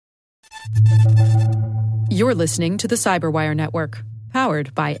You're listening to the Cyberwire Network,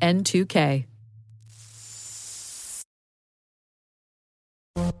 powered by N2K.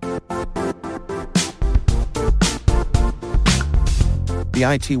 The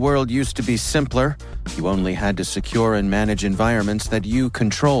IT world used to be simpler. You only had to secure and manage environments that you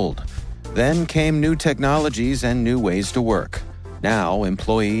controlled. Then came new technologies and new ways to work. Now,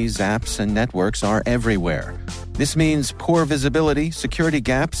 employees, apps, and networks are everywhere. This means poor visibility, security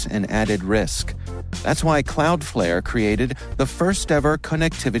gaps, and added risk. That's why Cloudflare created the first-ever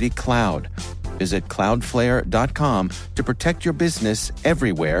connectivity cloud. Visit cloudflare.com to protect your business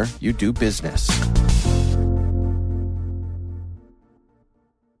everywhere you do business.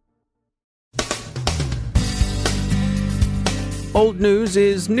 Old news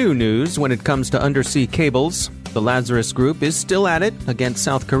is new news when it comes to undersea cables. The Lazarus Group is still at it against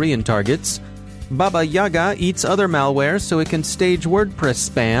South Korean targets. Baba Yaga eats other malware so it can stage WordPress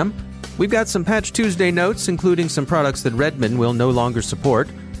spam. We've got some Patch Tuesday notes, including some products that Redmond will no longer support.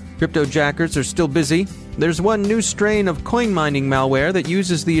 Cryptojackers are still busy. There's one new strain of coin mining malware that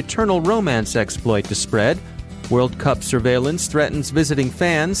uses the Eternal Romance exploit to spread. World Cup surveillance threatens visiting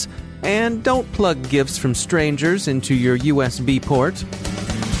fans. And don't plug gifts from strangers into your USB port.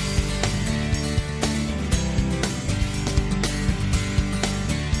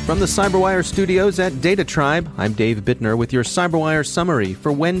 From the Cyberwire studios at Data Tribe, I'm Dave Bittner with your Cyberwire summary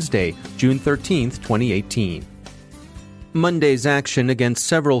for Wednesday, June 13th, 2018. Monday's action against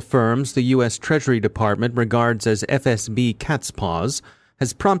several firms the U.S. Treasury Department regards as FSB cat's paws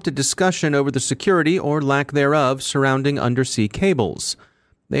has prompted discussion over the security or lack thereof surrounding undersea cables.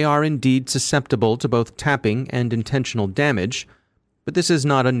 They are indeed susceptible to both tapping and intentional damage, but this is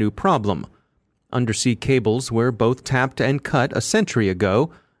not a new problem. Undersea cables were both tapped and cut a century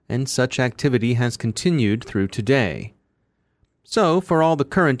ago, and such activity has continued through today. So, for all the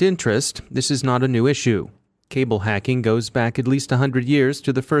current interest, this is not a new issue. Cable hacking goes back at least 100 years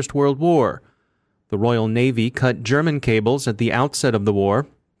to the First World War. The Royal Navy cut German cables at the outset of the war,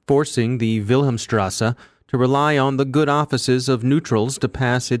 forcing the Wilhelmstrasse to rely on the good offices of neutrals to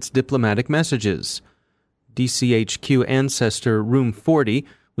pass its diplomatic messages. DCHQ ancestor Room 40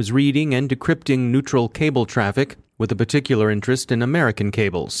 was reading and decrypting neutral cable traffic with a particular interest in American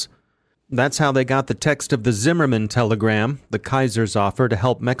cables. That's how they got the text of the Zimmerman telegram, the Kaiser's offer to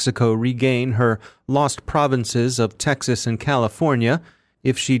help Mexico regain her lost provinces of Texas and California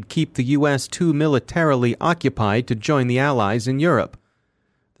if she'd keep the U.S. too militarily occupied to join the Allies in Europe.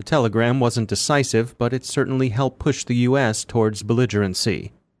 The telegram wasn't decisive, but it certainly helped push the U.S. towards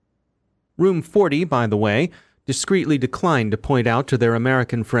belligerency. Room 40, by the way, discreetly declined to point out to their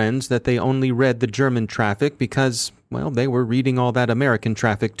American friends that they only read the German traffic because, well, they were reading all that American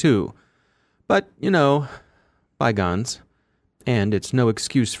traffic too. But, bygones. And it's no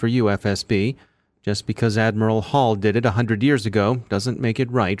excuse for you, FSB. Just because Admiral Hall did it 100 years ago doesn't make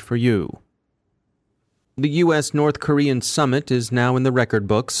it right for you. The U.S.-North Korean summit is now in the record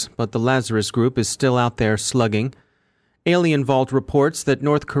books, but the Lazarus Group is still out there slugging. Alien Vault reports that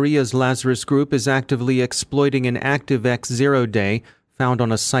North Korea's Lazarus Group is actively exploiting an ActiveX Zero Day found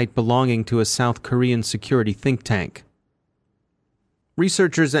on a site belonging to a South Korean security think tank.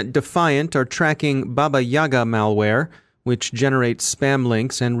 Researchers at Defiant are tracking Baba Yaga malware, which generates spam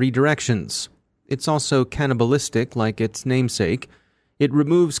links and redirections. It's also cannibalistic, like its namesake. It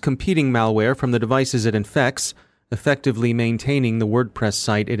removes competing malware from the devices it infects, effectively maintaining the WordPress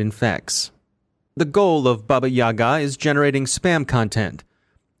site it infects. The goal of Baba Yaga is generating spam content.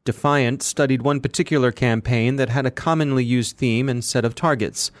 Defiant studied one particular campaign that had a commonly used theme and set of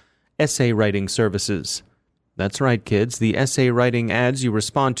targets: essay writing services. That's right, kids, the essay writing ads you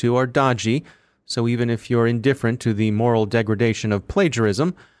respond to are dodgy, so even if you're indifferent to the moral degradation of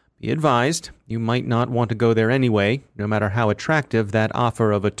plagiarism, be advised, you might not want to go there anyway, no matter how attractive that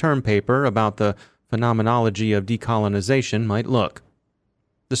offer of a term paper about the phenomenology of decolonization might look.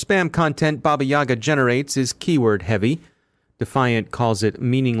 The spam content Baba Yaga generates is keyword-heavy. Defiant calls it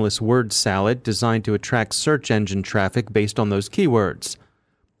meaningless word salad designed to attract search engine traffic based on those keywords.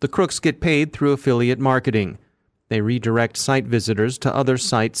 The crooks get paid through affiliate marketing. They redirect site visitors to other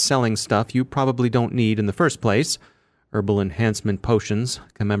sites selling stuff you probably don't need in the first place: herbal enhancement potions,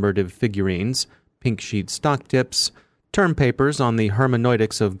 commemorative figurines, pink sheet stock tips, term papers on the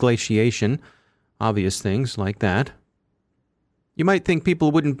hermeneutics of glaciation, obvious things like that. You might think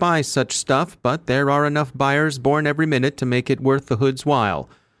people wouldn't buy such stuff, but there are enough buyers born every minute to make it worth the hood's while.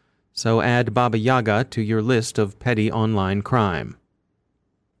 So add Baba Yaga to your list of petty online crime.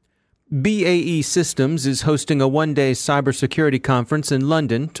 BAE Systems is hosting a one-day cybersecurity conference in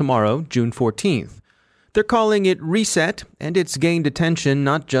London tomorrow, June 14th. They're calling it Reset, and it's gained attention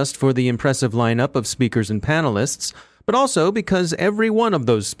not just for the impressive lineup of speakers and panelists, but also because every one of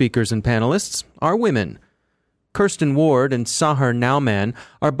those speakers and panelists are women. Kirsten Ward and Sahar Nauman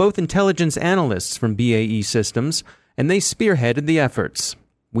are both intelligence analysts from BAE Systems, and they spearheaded the efforts.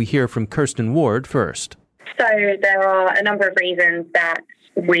 We hear from Kirsten Ward first. So there are a number of reasons that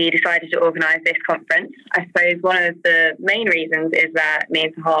we decided to organise this conference. I suppose one of the main reasons is that me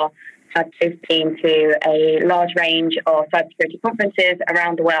and Sahar have both been to a large range of cybersecurity conferences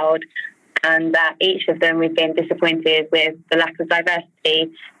around the world, and that each of them we've been disappointed with the lack of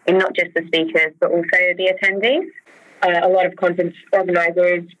diversity in not just the speakers but also the attendees. A lot of conference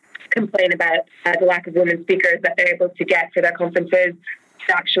organisers complain about the lack of women speakers that they're able to get for their conferences.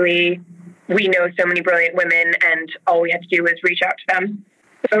 Actually, we know so many brilliant women, and all we had to do was reach out to them.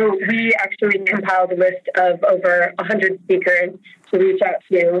 So we actually compiled a list of over 100 speakers to reach out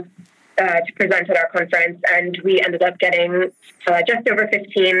to present at our conference, and we ended up getting just over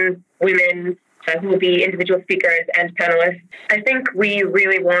 15 women who will be individual speakers and panelists. I think we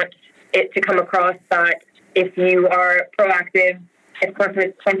really want it to come across that if you are proactive, if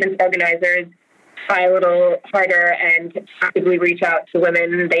conference organizers try a little harder and actively reach out to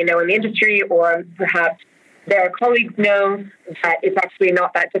women they know in the industry, or perhaps their colleagues know that it's actually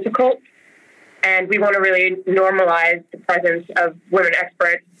not that difficult. And we want to really normalize the presence of women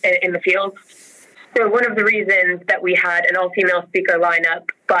experts in the field. So one of the reasons that we had an all-female speaker lineup,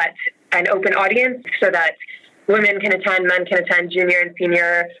 but an open audience so that women can attend, men can attend, junior and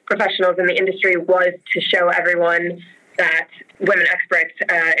senior professionals in the industry, was to show everyone that women experts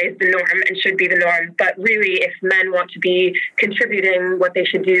is the norm and should be the norm. But really, if men want to be contributing, what they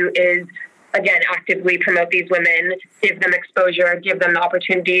should do is, again, actively promote these women, give them exposure, give them the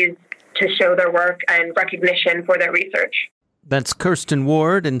opportunities to show their work and recognition for their research. That's Kirsten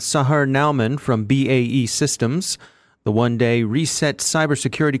Ward and Sahar Nauman from BAE Systems. The one-day Reset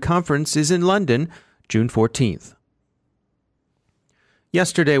Cybersecurity Conference is in London, June 14th.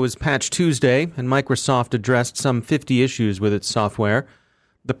 Yesterday was Patch Tuesday, and Microsoft addressed some 50 issues with its software.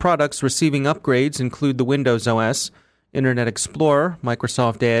 The products receiving upgrades include the Windows OS, Internet Explorer,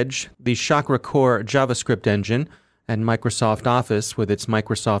 Microsoft Edge, the Chakra Core JavaScript engine, and Microsoft Office with its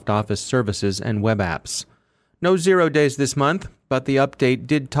Microsoft Office services and web apps. No 0 days this month, but the update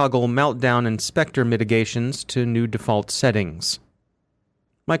did toggle Meltdown and Spectre mitigations to new default settings.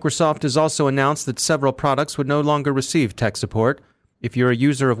 Microsoft has also announced that several products would no longer receive tech support. If you're a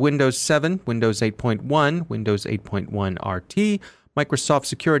user of Windows 7, Windows 8.1, Windows 8.1 RT, Microsoft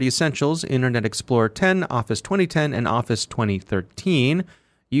Security Essentials, Internet Explorer 10, Office 2010, and Office 2013,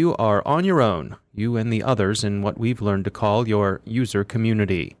 you are on your own, you and the others in what we've learned to call your user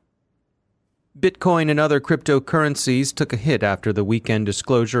community. Bitcoin and other cryptocurrencies took a hit after the weekend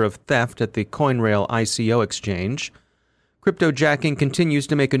disclosure of theft at the CoinRail ICO exchange. Cryptojacking continues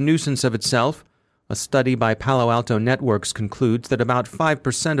to make a nuisance of itself. A study by Palo Alto Networks concludes that about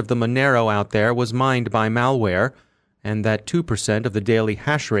 5% of the Monero out there was mined by malware, and that 2% of the daily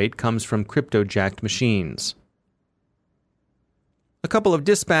hash rate comes from cryptojacked machines. A couple of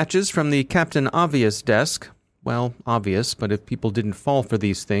dispatches from the Captain Obvious desk. Well, obvious, but if people didn't fall for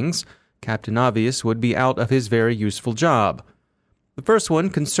these things, Captain Obvious would be out of his very useful job. The first one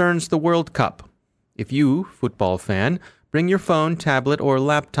concerns the World Cup. If you, football fan, bring your phone, tablet, or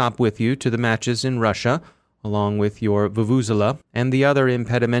laptop with you to the matches in Russia, along with your vuvuzela and the other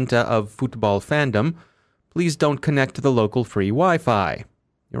impedimenta of football fandom, please don't connect to the local free Wi-Fi.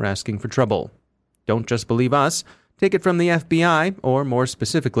 You're asking for trouble. Don't just believe us. Take it from the FBI, or more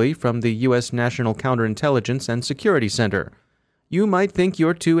specifically, from the U.S. National Counterintelligence and Security Center. You might think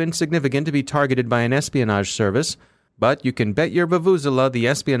you're too insignificant to be targeted by an espionage service, but you can bet your vuvuzela the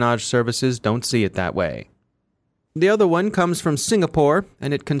espionage services don't see it that way. The other one comes from Singapore,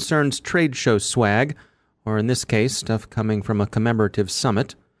 and it concerns trade show swag, or in this case, stuff coming from a commemorative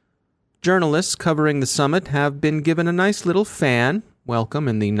summit. Journalists covering the summit have been given a nice little fan, welcome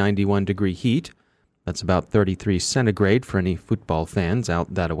in the 91-degree heat. That's about 33 centigrade for any football fans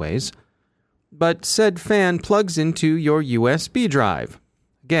out that-a-ways. But said fan plugs into your USB drive.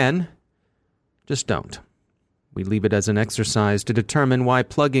 Again, just don't. We leave it as an exercise to determine why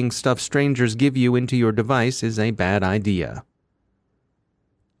plugging stuff strangers give you into your device is a bad idea.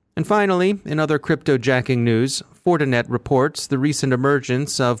 And finally, in other cryptojacking news, Fortinet reports the recent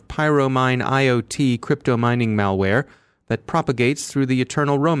emergence of Pyromine IoT crypto mining malware that propagates through the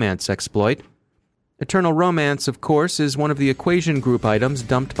Eternal Romance exploit. Eternal Romance, of course, is one of the equation group items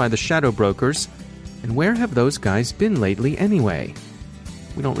dumped by the shadow brokers. And where have those guys been lately anyway?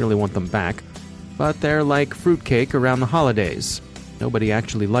 We don't really want them back, but they're like fruitcake around the holidays. Nobody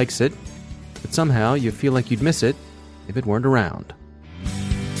actually likes it. but somehow you feel like you'd miss it if it weren't around.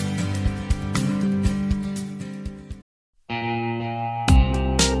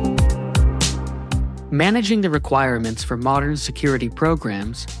 Managing the requirements for modern security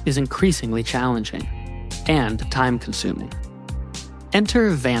programs is increasingly challenging and time-consuming.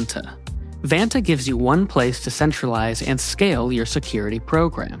 Enter Vanta. Vanta gives you one place to centralize and scale your security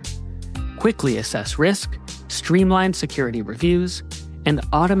program. Quickly assess risk, streamline security reviews, and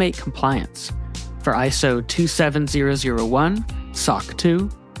automate compliance for ISO 27001, SOC 2,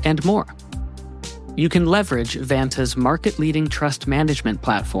 and more. You can leverage Vanta's market-leading trust management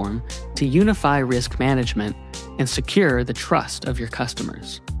platform to unify risk management and secure the trust of your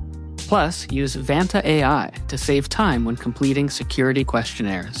customers. Plus, use Vanta AI to save time when completing security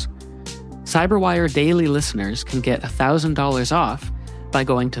questionnaires. CyberWire Daily listeners can get $1,000 off by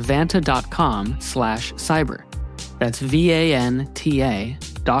going to vanta.com/cyber. That's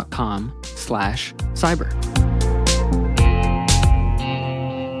VANTA.com/cyber.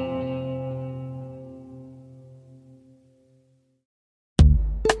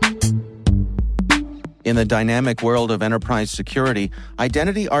 In the dynamic world of enterprise security,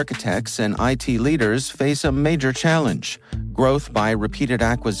 identity architects and IT leaders face a major challenge. Growth by repeated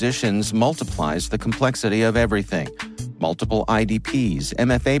acquisitions multiplies the complexity of everything. Multiple IDPs,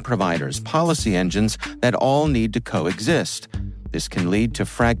 MFA providers, policy engines that all need to coexist. This can lead to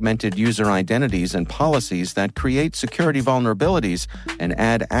fragmented user identities and policies that create security vulnerabilities and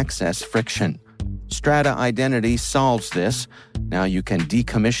add access friction. Strata Identity solves this. Now you can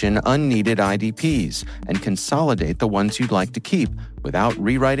decommission unneeded IDPs and consolidate the ones you'd like to keep without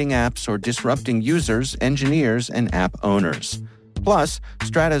rewriting apps or disrupting users, engineers, and app owners. Plus,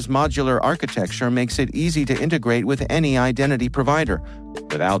 Strata's modular architecture makes it easy to integrate with any identity provider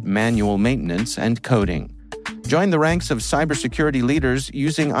without manual maintenance and coding. Join the ranks of cybersecurity leaders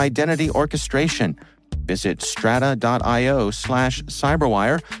using identity orchestration. Visit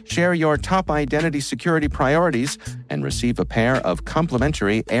strata.io/cyberwire, share your top identity security priorities, and receive a pair of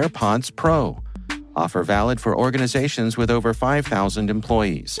complimentary AirPods Pro. Offer valid for organizations with over 5,000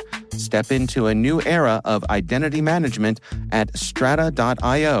 employees. Step into a new era of identity management at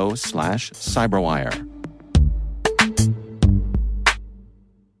strata.io/cyberwire.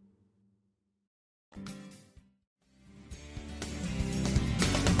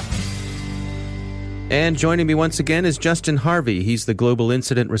 And joining me once again is Justin Harvey. He's the Global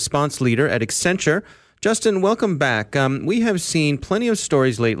Incident Response Leader at Accenture. Justin, welcome back. We have seen plenty of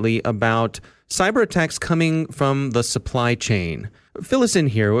stories lately about cyber attacks coming from the supply chain. Fill us in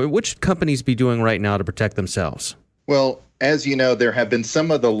here. What should companies be doing right now to protect themselves? Well, as you know, there have been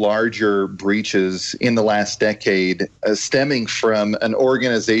some of the larger breaches in the last decade stemming from an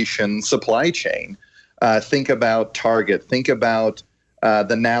organization's supply chain. Think about Target. Think about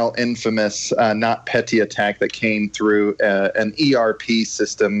the now infamous NotPetya attack that came through an ERP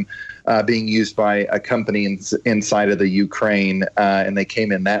system being used by a company inside of the Ukraine, and they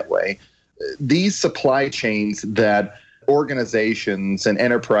came in that way. These supply chains that organizations and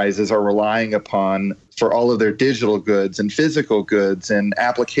enterprises are relying upon for all of their digital goods and physical goods and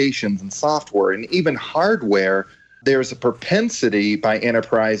applications and software and even hardware, there's a propensity by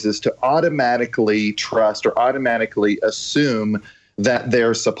enterprises to automatically trust or automatically assume that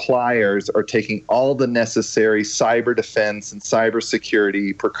their suppliers are taking all the necessary cyber defense and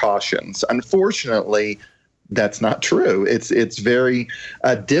cybersecurity precautions. Unfortunately, that's not true. It's very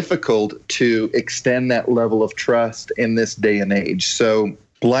difficult to extend that level of trust in this day and age. So,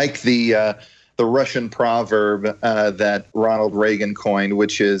 like the Russian proverb that Ronald Reagan coined,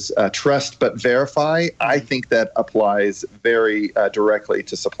 which is trust but verify, I think that applies very directly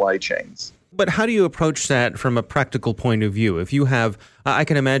to supply chains. But how do you approach that from a practical point of view? If you have, I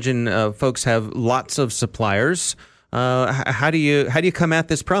can imagine folks have lots of suppliers. How do you come at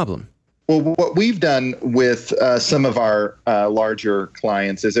this problem? Well, what we've done with some of our larger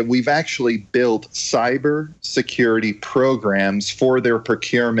clients is that we've actually built cyber security programs for their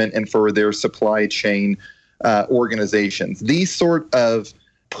procurement and for their supply chain organizations. These sort of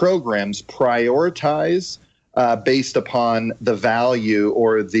programs prioritize based upon the value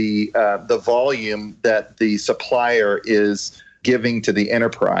or the volume that the supplier is giving to the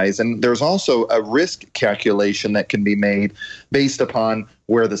enterprise. And there's also a risk calculation that can be made based upon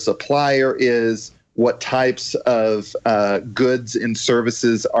where the supplier is, what types of goods and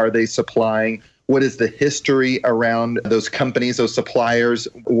services are they supplying, what is the history around those companies, those suppliers,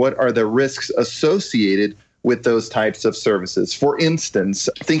 what are the risks associated with those types of services. For instance,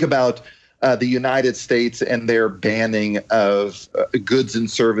 think about the United States and their banning of goods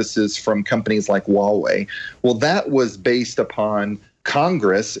and services from companies like Huawei. Well, that was based upon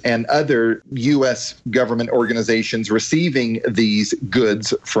Congress and other U.S. government organizations receiving these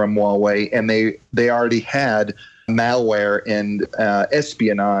goods from Huawei, and they already had malware and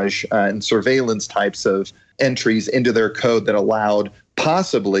espionage and surveillance types of entries into their code that allowed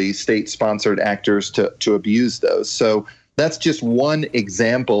possibly state-sponsored actors to abuse those. So that's just one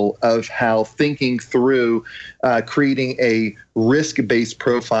example of how thinking through creating a risk-based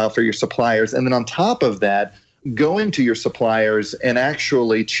profile for your suppliers, and then on top of that, going to your suppliers and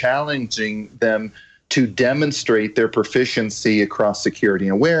actually challenging them to demonstrate their proficiency across security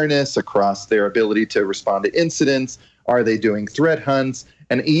and awareness, across their ability to respond to incidents. Are they doing threat hunts?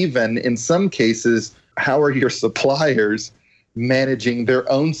 And even in some cases, how are your suppliers managing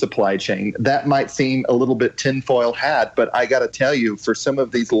their own supply chain? That might seem a little bit tinfoil hat, but I got to tell you, for some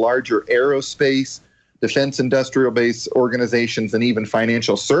of these larger aerospace, defense industrial base organizations, and even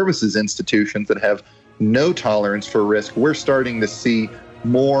financial services institutions that have no tolerance for risk, we're starting to see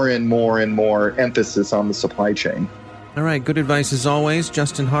more and more and more emphasis on the supply chain. All right, good advice as always.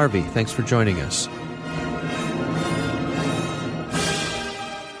 Justin Harvey, thanks for joining us.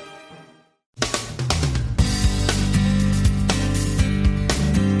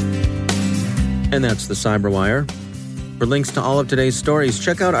 And that's the Cyberwire. For links to all of today's stories,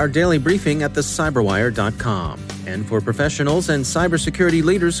 check out our daily briefing at thecyberwire.com. And for professionals and cybersecurity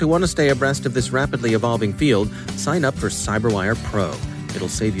leaders who want to stay abreast of this rapidly evolving field, sign up for CyberWire Pro. It'll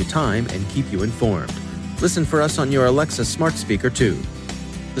save you time and keep you informed. Listen for us on your Alexa smart speaker, too.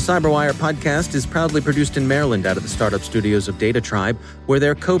 The Cyberwire podcast is proudly produced in Maryland out of the startup studios of Data Tribe, where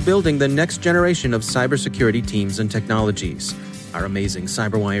they're co-building the next generation of cybersecurity teams and technologies. Our amazing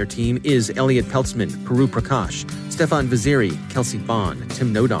Cyberwire team is Elliot Peltzman, Puru Prakash, Stefan Vaziri, Kelsey Bond,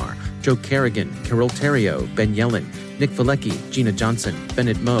 Tim Nodar, Joe Kerrigan, Carol Terrio, Ben Yellen, Nick Valecki, Gina Johnson,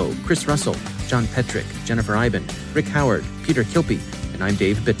 Bennett Moe, Chris Russell, John Petrick, Jennifer Iben, Rick Howard, Peter Kilpie, and I'm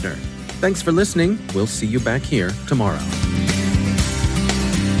Dave Bittner. Thanks for listening. We'll see you back here tomorrow.